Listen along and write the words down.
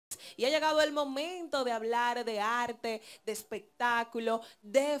Y ha llegado el momento de hablar de arte, de espectáculo,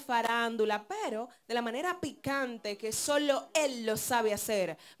 de farándula, pero de la manera picante que solo él lo sabe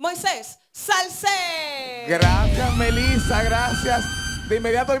hacer. Moisés, Salce. Gracias, Melissa, gracias. De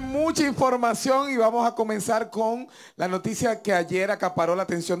inmediato hay mucha información y vamos a comenzar con la noticia que ayer acaparó la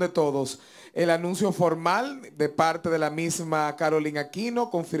atención de todos. El anuncio formal de parte de la misma Caroline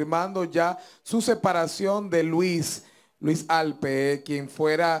Aquino confirmando ya su separación de Luis Alpe, quien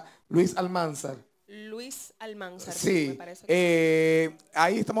fuera Luis Almanzar. Luis Almanzar, sí, me parece que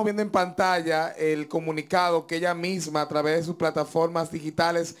ahí estamos viendo en pantalla el comunicado que ella misma a través de sus plataformas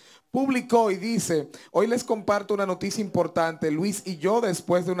digitales publicó y dice: hoy les comparto una noticia importante. Luis y yo,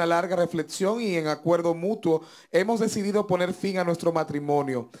 después de una larga reflexión y en acuerdo mutuo, hemos decidido poner fin a nuestro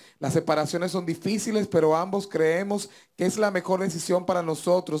matrimonio. Las separaciones son difíciles, pero ambos creemos que es la mejor decisión para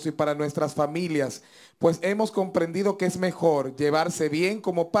nosotros y para nuestras familias, pues hemos comprendido que es mejor llevarse bien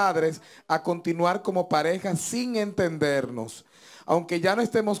como padres a continuar como pareja sin entendernos. Aunque ya no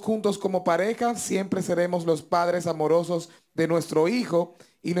estemos juntos como pareja, siempre seremos los padres amorosos de nuestro hijo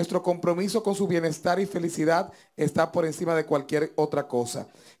y nuestro compromiso con su bienestar y felicidad está por encima de cualquier otra cosa.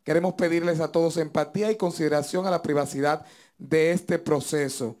 Queremos pedirles a todos empatía y consideración a la privacidad de este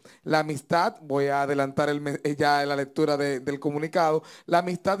proceso. La amistad, voy a adelantar ya la lectura del comunicado, la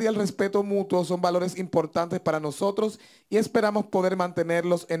amistad y el respeto mutuo son valores importantes para nosotros y esperamos poder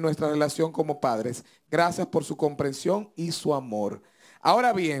mantenerlos en nuestra relación como padres. Gracias por su comprensión y su amor.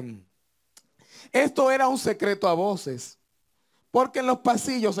 Ahora bien, esto era un secreto a voces. Porque en los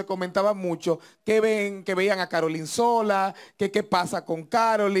pasillos se comentaba mucho que veían a Caroline sola, que qué pasa con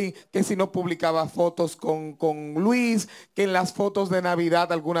Caroline, que si no publicaba fotos con Luis, que en las fotos de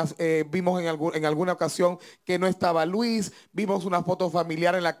Navidad algunas vimos en alguna ocasión que no estaba Luis, vimos una foto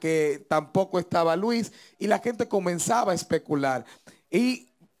familiar en la que tampoco estaba Luis y la gente comenzaba a especular. Y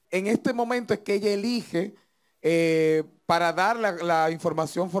en este momento es que ella elige para dar la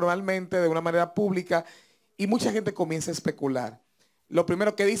información formalmente de una manera pública. Y mucha gente comienza a especular. Lo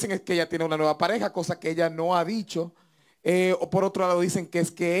primero que dicen es que ella tiene una nueva pareja, cosa que ella no ha dicho. O por otro lado dicen que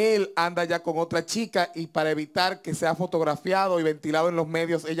es que él anda ya con otra chica y para evitar que sea fotografiado y ventilado en los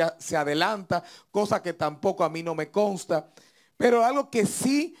medios, ella se adelanta, cosa que tampoco a mí no me consta. Pero algo que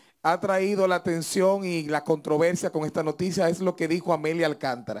sí ha traído la atención y la controversia con esta noticia es lo que dijo Amelia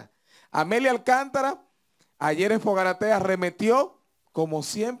Alcántara. Amelia Alcántara ayer en Fogarate arremetió. Como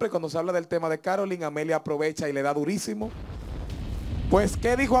siempre, cuando se habla del tema de Caroline, Amelia aprovecha y le da durísimo. Pues,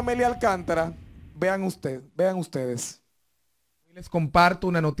 ¿qué dijo Amelia Alcántara? Vean ustedes. Les comparto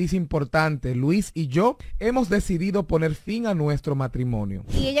una noticia importante. Luis y yo hemos decidido poner fin a nuestro matrimonio.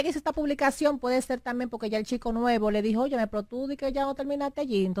 Y ella que hizo esta publicación puede ser también porque ya el chico nuevo le dijo: oye, pero tú di que ya no terminaste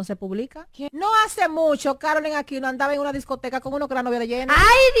allí, entonces publica. ¿Quién? No hace mucho, Caroline Aquino andaba en una discoteca con uno que la novia de Jenny.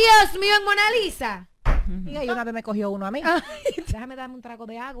 ¡Ay, Dios mío, en Mona Lisa! Y ahí una vez me cogió uno a mí. Déjame darme un trago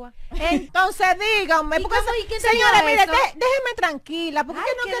de agua. Entonces díganme, porque señores, mire, déjenme tranquila, porque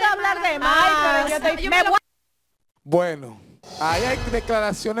yo no quiero hablar de más. Ay, pero yo estoy, Bueno, ahí hay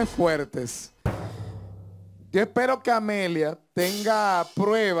declaraciones fuertes. Yo espero que Amelia tenga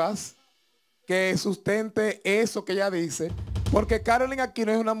pruebas que sustente eso que ella dice, porque Caroline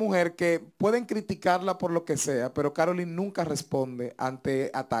Aquino es una mujer que pueden criticarla por lo que sea, pero Caroline nunca responde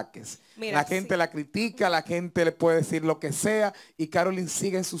ante ataques. Mira, la gente la critica, la gente le puede decir lo que sea y Caroline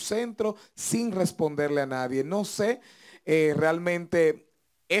sigue en su centro sin responderle a nadie. No sé, realmente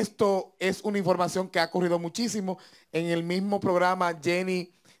esto es una información que ha ocurrido muchísimo. En el mismo programa, Jenny,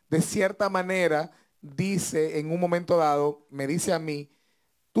 de cierta manera, dice en un momento dado, me dice a mí: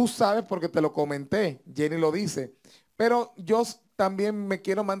 tú sabes porque te lo comenté. Jenny lo dice. Pero yo también me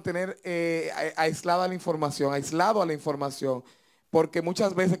quiero mantener aislado a la información, porque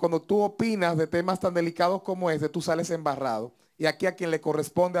muchas veces cuando tú opinas de temas tan delicados como este, tú sales embarrado. Y aquí a quien le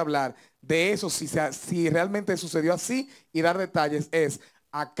corresponde hablar de eso, si realmente sucedió así y dar detalles, es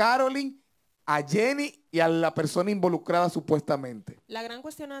a Caroline, a Jenny y a la persona involucrada supuestamente. La gran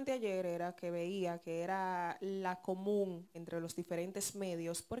cuestionante ayer era que veía que era la común entre los diferentes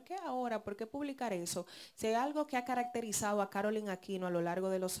medios. ¿Por qué ahora? ¿Por qué publicar eso? Si hay algo que ha caracterizado a Caroline Aquino a lo largo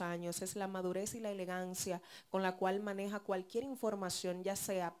de los años es la madurez y la elegancia con la cual maneja cualquier información, ya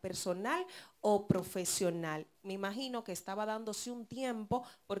sea personal o profesional. Me imagino que estaba dándose un tiempo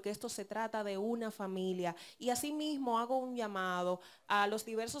porque esto se trata de una familia. Y asimismo hago un llamado a los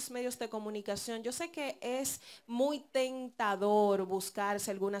diversos medios de comunicación. Yo sé que es muy tentador buscarse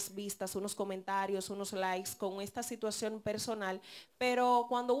algunas vistas, unos comentarios, unos likes con esta situación personal, pero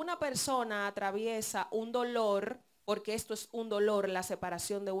cuando una persona atraviesa un dolor porque esto es un dolor, la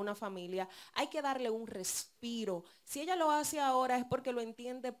separación de una familia, hay que darle un respiro. Si ella lo hace ahora es porque lo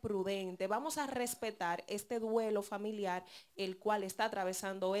entiende prudente. Vamos a respetar este duelo familiar, el cual está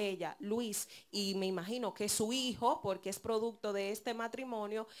atravesando ella, Luis, y me imagino que es su hijo, porque es producto de este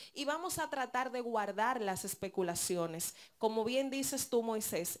matrimonio, y vamos a tratar de guardar las especulaciones. Como bien dices tú,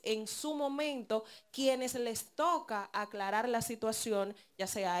 Moisés, en su momento, quienes les toca aclarar la situación, ya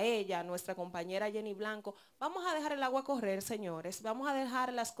sea ella, nuestra compañera Jenny Blanco, vamos a dejar el agua correr, señores, vamos a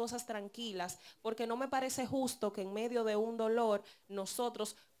dejar las cosas tranquilas, porque no me parece justo que en medio de un dolor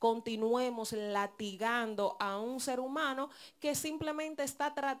nosotros continuemos latigando a un ser humano que simplemente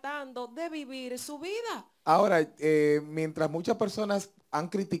está tratando de vivir su vida. Ahora, mientras muchas personas han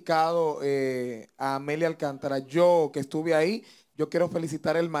criticado a Amelia Alcántara, yo que estuve ahí, yo quiero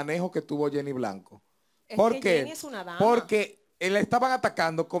felicitar el manejo que tuvo Jenny Blanco. ¿Por qué? Jenny es una dama. Porque le estaban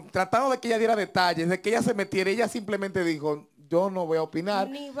atacando, tratando de que ella diera detalles, de que ella se metiera. Ella simplemente dijo, yo no voy a opinar.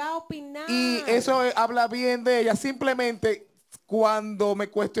 Ni va a opinar. Y eso habla bien de ella. Simplemente, cuando me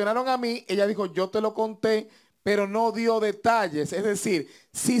cuestionaron a mí, ella dijo, yo te lo conté, pero no dio detalles. Es decir,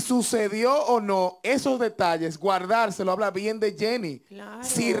 si sucedió o no, esos detalles, guardárselo, habla bien de Jenny. Claro.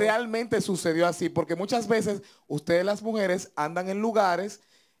 Si realmente sucedió así, porque muchas veces ustedes las mujeres andan en lugares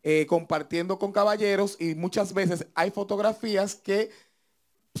compartiendo con caballeros y muchas veces hay fotografías que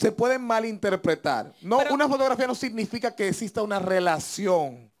se pueden malinterpretar. No, pero una fotografía no significa que exista una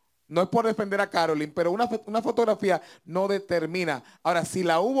relación. No es por defender a Caroline, pero una fotografía no determina. Ahora, si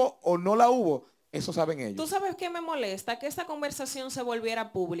la hubo o no la hubo, eso saben ellos. ¿Tú sabes qué me molesta? Que esta conversación se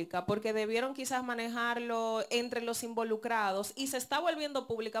volviera pública, porque debieron quizás manejarlo entre los involucrados, y se está volviendo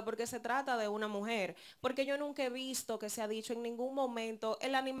pública porque se trata de una mujer. Porque yo nunca he visto que se ha dicho en ningún momento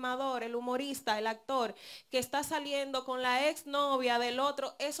el animador, el humorista, el actor que está saliendo con la exnovia del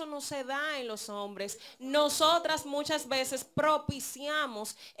otro. Eso no se da en los hombres. Nosotras muchas veces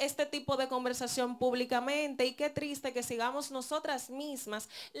propiciamos este tipo de conversación públicamente, y qué triste que sigamos nosotras mismas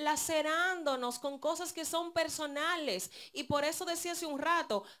lacerándonos con cosas que son personales. Y por eso decía hace un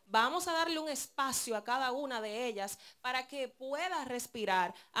rato, vamos a darle un espacio a cada una de ellas para que pueda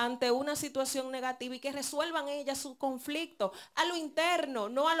respirar ante una situación negativa y que resuelvan ellas su conflicto a lo interno,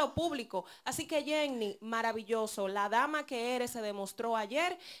 no a lo público. Así que Jenny, maravilloso, la dama que eres se demostró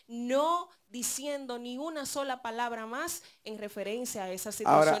ayer, no diciendo ni una sola palabra más en referencia a esa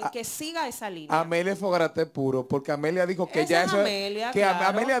situación. Ahora, que siga esa línea. Amelia Fogarate puro, porque Amelia dijo que ya eso Amelia, claro.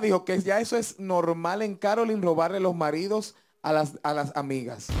 Amelia dijo que ya eso es normal en Caroline, robarle los maridos a las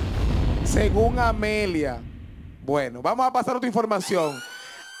amigas. Según Amelia. Bueno, vamos a pasar otra información.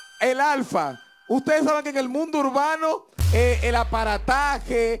 El Alfa. Ustedes saben que en el mundo urbano el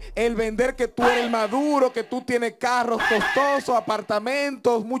aparataje, el vender que tú eres el maduro, que tú tienes carros costosos,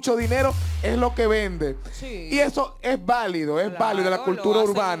 apartamentos, mucho dinero, es lo que vende. Sí. Y eso es válido, válido en la cultura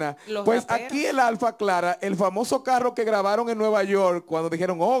urbana. Pues raperos. Aquí el Alfa aclara el famoso carro que grabaron en Nueva York cuando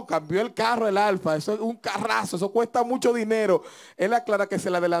dijeron, oh, cambió el carro el Alfa, eso es un carrazo, eso cuesta mucho dinero. Él aclara que se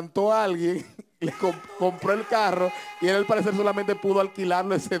le adelantó a alguien, le compró el carro y él al parecer solamente pudo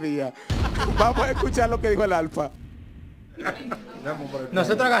alquilarlo ese día. Vamos a escuchar lo que dijo el Alfa.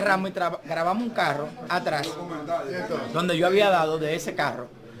 Nosotros agarramos y grabamos un carro atrás, donde yo había dado de ese carro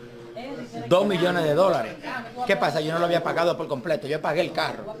 $2 millones. ¿Qué pasa? Yo no lo había pagado por completo, yo pagué el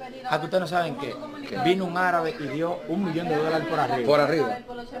carro. A que ustedes no saben que vino un árabe y dio $1 millón por arriba. Por arriba.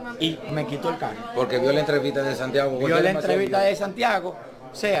 Y me quitó el carro. Porque vio la entrevista de Santiago. Vio la entrevista de Santiago,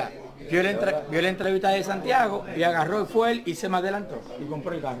 o sea, vio la entrevista de Santiago y agarró y fue él y se me adelantó y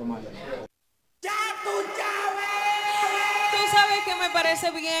compró el carro, madre. ¿Sabes que me parece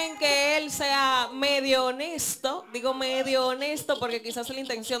bien que él sea medio honesto? Digo medio honesto porque quizás la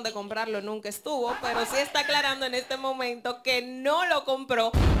intención de comprarlo nunca estuvo, pero sí está aclarando en este momento que no lo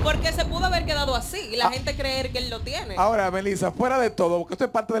compró porque se pudo haber quedado así y la gente creer que él lo tiene. Ahora, Melissa, fuera de todo, porque esto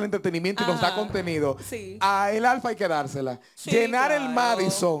es parte del entretenimiento y nos da contenido, sí. A el Alfa hay que dársela. Sí, llenar claro. El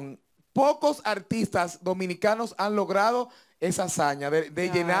Madison, pocos artistas dominicanos han logrado esa hazaña de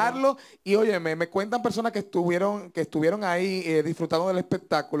claro. Llenarlo. Y óyeme, me cuentan personas que estuvieron ahí disfrutando del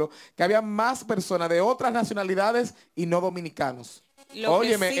espectáculo, que había más personas de otras nacionalidades y no dominicanos.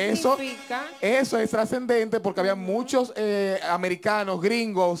 Óyeme, eso es trascendente porque había muchos americanos,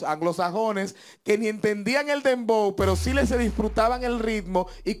 gringos, anglosajones que ni entendían el dembow, pero sí les disfrutaban el ritmo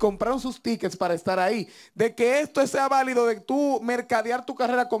y compraron sus tickets para estar ahí. De que esto sea válido, de tú mercadear tu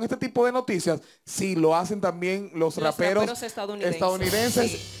carrera con este tipo de noticias, sí lo hacen también los raperos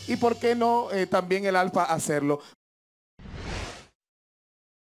estadounidenses sí. Y por qué no también el Alfa hacerlo.